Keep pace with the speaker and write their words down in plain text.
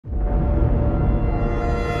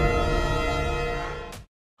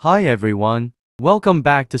Hi everyone, welcome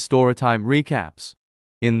back to Storytime Recaps.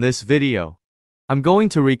 In this video, I'm going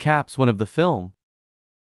to recap one of the film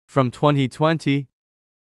from 2020,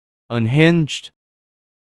 Unhinged.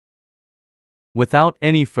 Without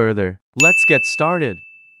any further, let's get started.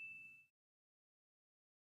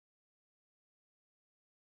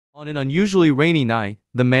 On an unusually rainy night,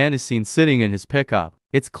 the man is seen sitting in his pickup.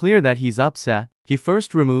 It's clear that he's upset. He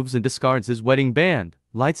first removes and discards his wedding band,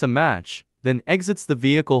 lights a match, then exits the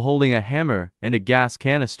vehicle holding a hammer and a gas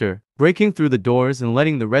canister. Breaking through the doors and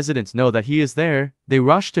letting the residents know that he is there, they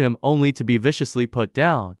rush to him only to be viciously put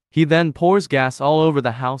down. He then pours gas all over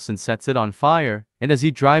the house and sets it on fire, and as he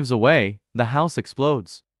drives away, the house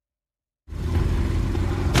explodes.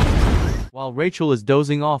 While Rachel is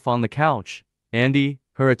dozing off on the couch, Andy,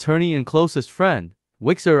 her attorney and closest friend,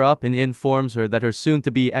 wakes her up and informs her that her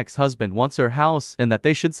soon-to-be ex-husband wants her house and that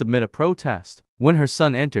they should submit a protest. When her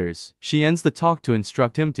son enters, she ends the talk to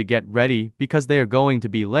instruct him to get ready because they are going to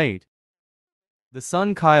be late. The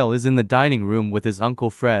son Kyle is in the dining room with his uncle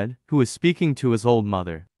Fred, who is speaking to his old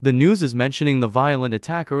mother. The news is mentioning the violent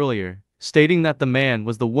attack earlier, stating that the man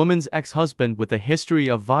was the woman's ex-husband with a history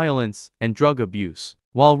of violence and drug abuse.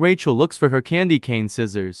 While Rachel looks for her candy cane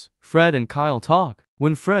scissors, Fred and Kyle talk.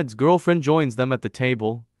 When Fred's girlfriend joins them at the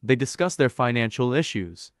table, they discuss their financial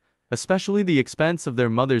issues, especially the expense of their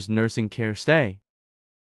mother's nursing care stay.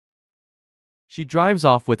 She drives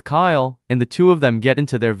off with Kyle, and the two of them get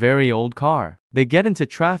into their very old car. They get into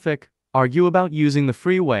traffic, argue about using the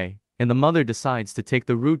freeway, and the mother decides to take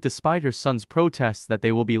the route despite her son's protests that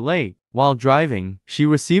they will be late. While driving, she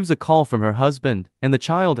receives a call from her husband, and the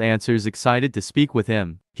child answers excited to speak with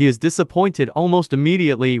him. He is disappointed almost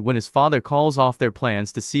immediately when his father calls off their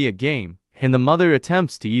plans to see a game, and the mother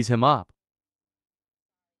attempts to ease him up.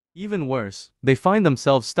 Even worse, they find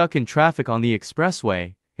themselves stuck in traffic on the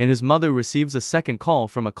expressway, and his mother receives a second call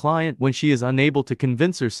from a client when she is unable to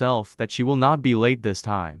convince herself that she will not be late this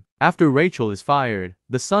time. After Rachel is fired,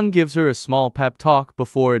 the son gives her a small pep talk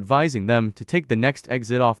before advising them to take the next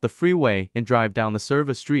exit off the freeway and drive down the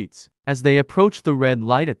service streets. As they approach the red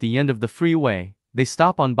light at the end of the freeway, they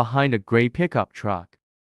stop on behind a gray pickup truck.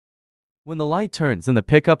 When the light turns and the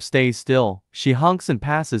pickup stays still, she honks and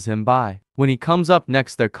passes him by. When he comes up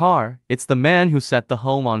next their car, it's the man who set the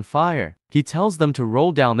home on fire. He tells them to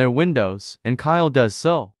roll down their windows, and Kyle does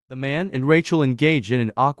so. The man and Rachel engage in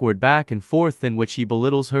an awkward back and forth in which he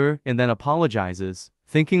belittles her and then apologizes,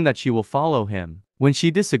 thinking that she will follow him. When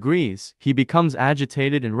she disagrees, he becomes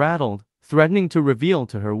agitated and rattled, threatening to reveal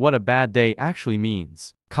to her what a bad day actually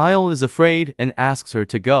means. Kyle is afraid and asks her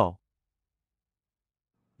to go.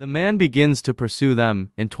 The man begins to pursue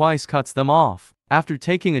them and twice cuts them off. After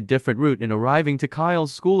taking a different route and arriving to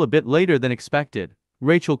Kyle's school a bit later than expected,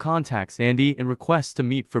 Rachel contacts Andy and requests to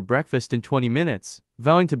meet for breakfast in 20 minutes,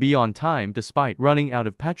 vowing to be on time despite running out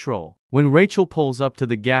of petrol. When Rachel pulls up to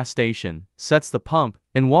the gas station, sets the pump,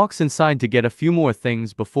 and walks inside to get a few more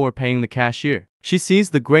things before paying the cashier, she sees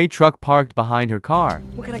the gray truck parked behind her car.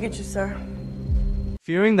 What can I get you, sir?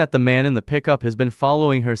 Fearing that the man in the pickup has been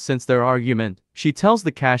following her since their argument, she tells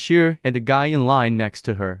the cashier and a guy in line next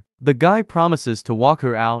to her. The guy promises to walk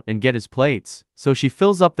her out and get his plates, so she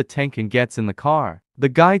fills up the tank and gets in the car. The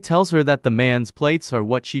guy tells her that the man's plates are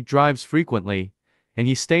what she drives frequently, and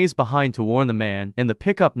he stays behind to warn the man in the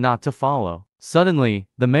pickup not to follow. Suddenly,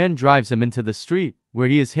 the man drives him into the street, where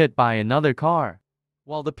he is hit by another car.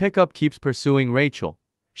 While the pickup keeps pursuing Rachel,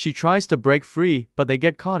 she tries to break free, but they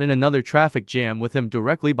get caught in another traffic jam with him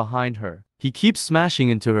directly behind her. He keeps smashing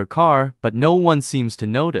into her car, but no one seems to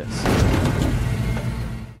notice.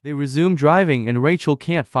 They resume driving and Rachel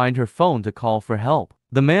can't find her phone to call for help.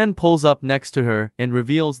 The man pulls up next to her and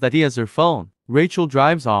reveals that he has her phone. Rachel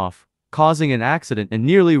drives off, causing an accident and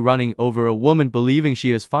nearly running over a woman believing she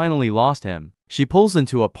has finally lost him. She pulls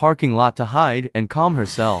into a parking lot to hide and calm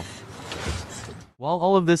herself. While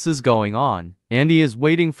all of this is going on, Andy is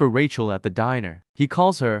waiting for Rachel at the diner. He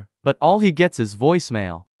calls her, but all he gets is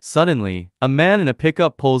voicemail. Suddenly, a man in a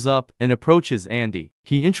pickup pulls up and approaches Andy.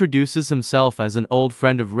 He introduces himself as an old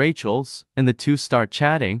friend of Rachel's, and the two start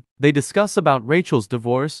chatting. They discuss about Rachel's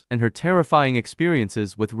divorce and her terrifying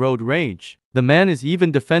experiences with road rage. The man is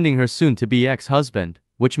even defending her soon-to-be ex-husband,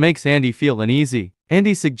 which makes Andy feel uneasy.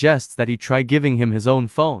 Andy suggests that he try giving him his own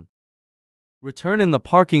phone. Return in the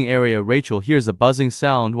parking area, Rachel hears a buzzing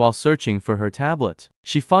sound while searching for her tablet.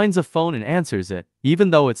 She finds a phone and answers it,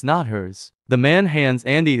 even though it's not hers. The man hands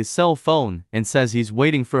Andy his cell phone and says he's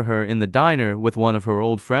waiting for her in the diner with one of her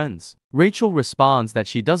old friends. Rachel responds that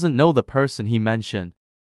she doesn't know the person he mentioned.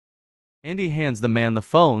 Andy hands the man the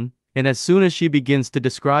phone, and as soon as she begins to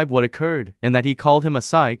describe what occurred and that he called him a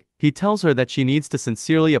psych, he tells her that she needs to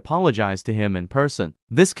sincerely apologize to him in person.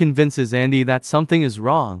 This convinces Andy that something is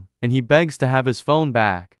wrong, and he begs to have his phone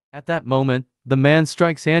back. At that moment, the man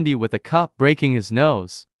strikes Andy with a cup, breaking his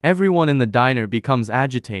nose. Everyone in the diner becomes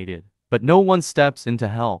agitated, but no one steps in to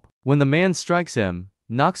help. When the man strikes him,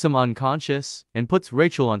 knocks him unconscious, and puts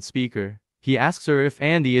Rachel on speaker, he asks her if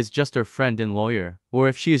Andy is just her friend and lawyer, or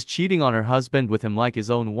if she is cheating on her husband with him like his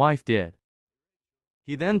own wife did.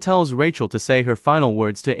 He then tells Rachel to say her final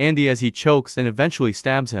words to Andy as he chokes and eventually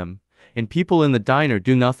stabs him, and people in the diner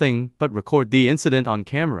do nothing but record the incident on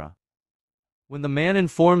camera. When the man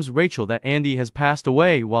informs Rachel that Andy has passed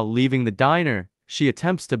away while leaving the diner, she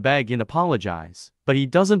attempts to beg and apologize, but he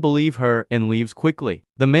doesn't believe her and leaves quickly.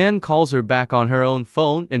 The man calls her back on her own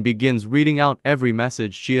phone and begins reading out every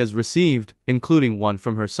message she has received, including one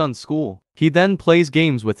from her son's school. He then plays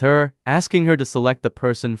games with her, asking her to select the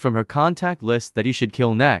person from her contact list that he should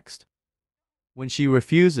kill next. When she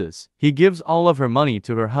refuses, he gives all of her money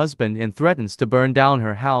to her husband and threatens to burn down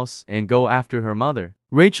her house and go after her mother.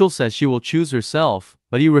 Rachel says she will choose herself,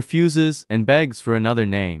 but he refuses and begs for another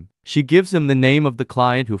name. She gives him the name of the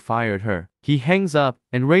client who fired her. He hangs up,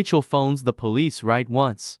 and Rachel phones the police right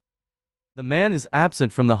once. The man is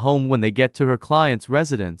absent from the home when they get to her client's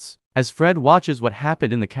residence. As Fred watches what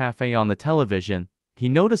happened in the cafe on the television, he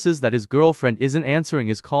notices that his girlfriend isn't answering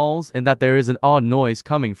his calls and that there is an odd noise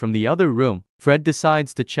coming from the other room. Fred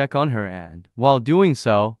decides to check on her and, while doing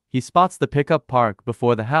so, he spots the pickup parked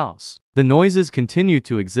before the house. The noises continue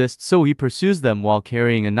to exist, so he pursues them while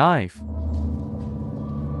carrying a knife.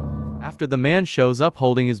 After the man shows up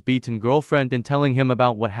holding his beaten girlfriend and telling him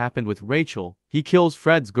about what happened with Rachel, he kills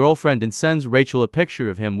Fred's girlfriend and sends Rachel a picture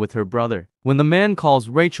of him with her brother. When the man calls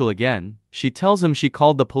Rachel again, she tells him she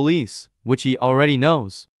called the police, which he already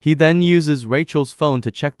knows. He then uses Rachel's phone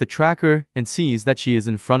to check the tracker and sees that she is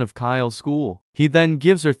in front of Kyle's school. He then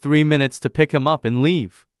gives her 3 minutes to pick him up and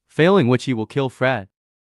leave, failing which he will kill Fred.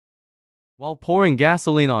 While pouring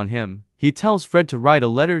gasoline on him, he tells Fred to write a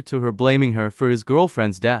letter to her blaming her for his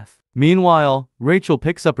girlfriend's death. Meanwhile, Rachel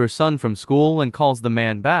picks up her son from school and calls the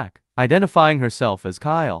man back, identifying herself as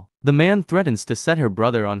Kyle. The man threatens to set her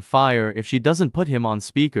brother on fire if she doesn't put him on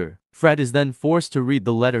speaker. Fred is then forced to read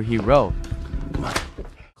the letter he wrote,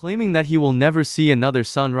 claiming that he will never see another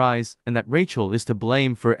sunrise and that Rachel is to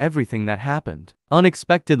blame for everything that happened.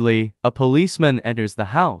 Unexpectedly, a policeman enters the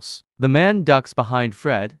house. The man ducks behind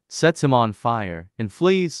Fred, sets him on fire, and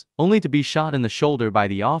flees, only to be shot in the shoulder by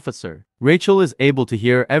the officer. Rachel is able to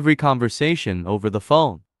hear every conversation over the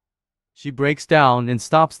phone. She breaks down and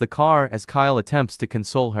stops the car as Kyle attempts to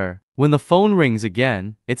console her. When the phone rings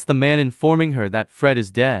again, it's the man informing her that Fred is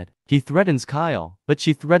dead. He threatens Kyle, but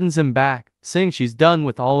she threatens him back, saying she's done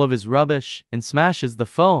with all of his rubbish, and smashes the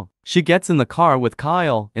phone. She gets in the car with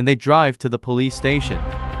Kyle and they drive to the police station.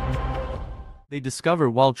 They discover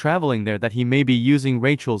while traveling there that he may be using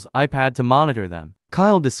Rachel's iPad to monitor them.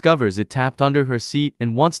 Kyle discovers it tapped under her seat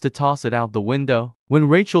and wants to toss it out the window, when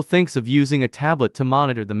Rachel thinks of using a tablet to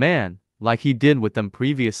monitor the man, like he did with them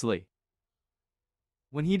previously.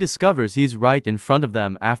 When he discovers he's right in front of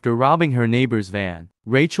them after robbing her neighbor's van,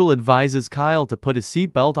 Rachel advises Kyle to put his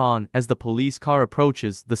seatbelt on as the police car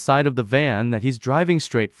approaches the side of the van that he's driving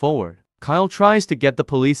straight forward. Kyle tries to get the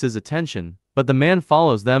police's attention, but the man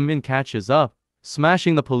follows them and catches up,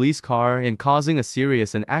 smashing the police car and causing a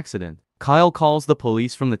serious accident. Kyle calls the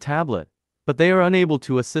police from the tablet, but they are unable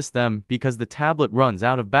to assist them because the tablet runs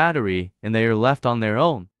out of battery and they are left on their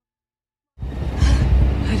own.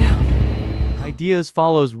 Ideas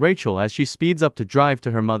follows Rachel as she speeds up to drive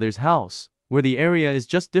to her mother's house, where the area is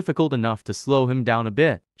just difficult enough to slow him down a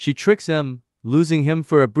bit. She tricks him, losing him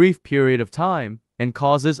for a brief period of time, and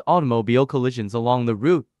causes automobile collisions along the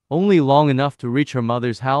route, only long enough to reach her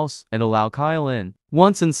mother's house and allow Kyle in.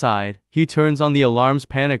 Once inside, he turns on the alarm's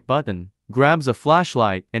panic button, grabs a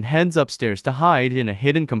flashlight, and heads upstairs to hide in a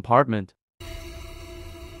hidden compartment.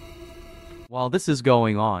 While this is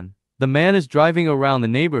going on, the man is driving around the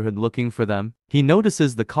neighborhood looking for them. He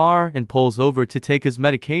notices the car and pulls over to take his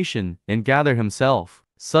medication and gather himself.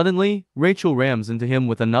 Suddenly, Rachel rams into him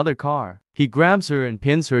with another car. He grabs her and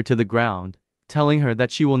pins her to the ground, telling her that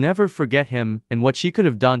she will never forget him and what she could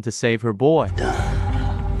have done to save her boy.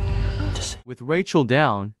 With Rachel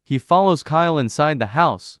down, he follows Kyle inside the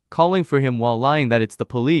house, calling for him while lying that it's the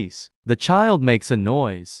police. The child makes a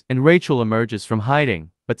noise, and Rachel emerges from hiding,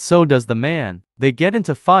 but so does the man. They get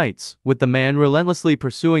into fights, with the man relentlessly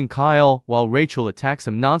pursuing Kyle while Rachel attacks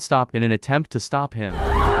him nonstop in an attempt to stop him.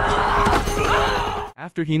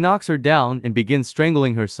 After he knocks her down and begins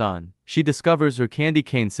strangling her son, she discovers her candy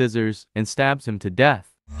cane scissors and stabs him to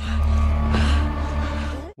death.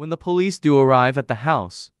 When the police do arrive at the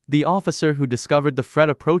house, the officer who discovered the threat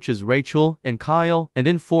approaches Rachel and Kyle and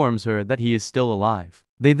informs her that he is still alive.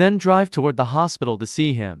 They then drive toward the hospital to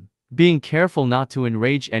see him, being careful not to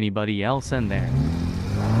enrage anybody else in there.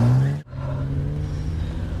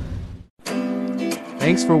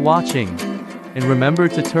 Thanks for watching, and remember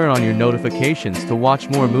to turn on your notifications to watch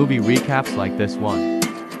more movie recaps like this one.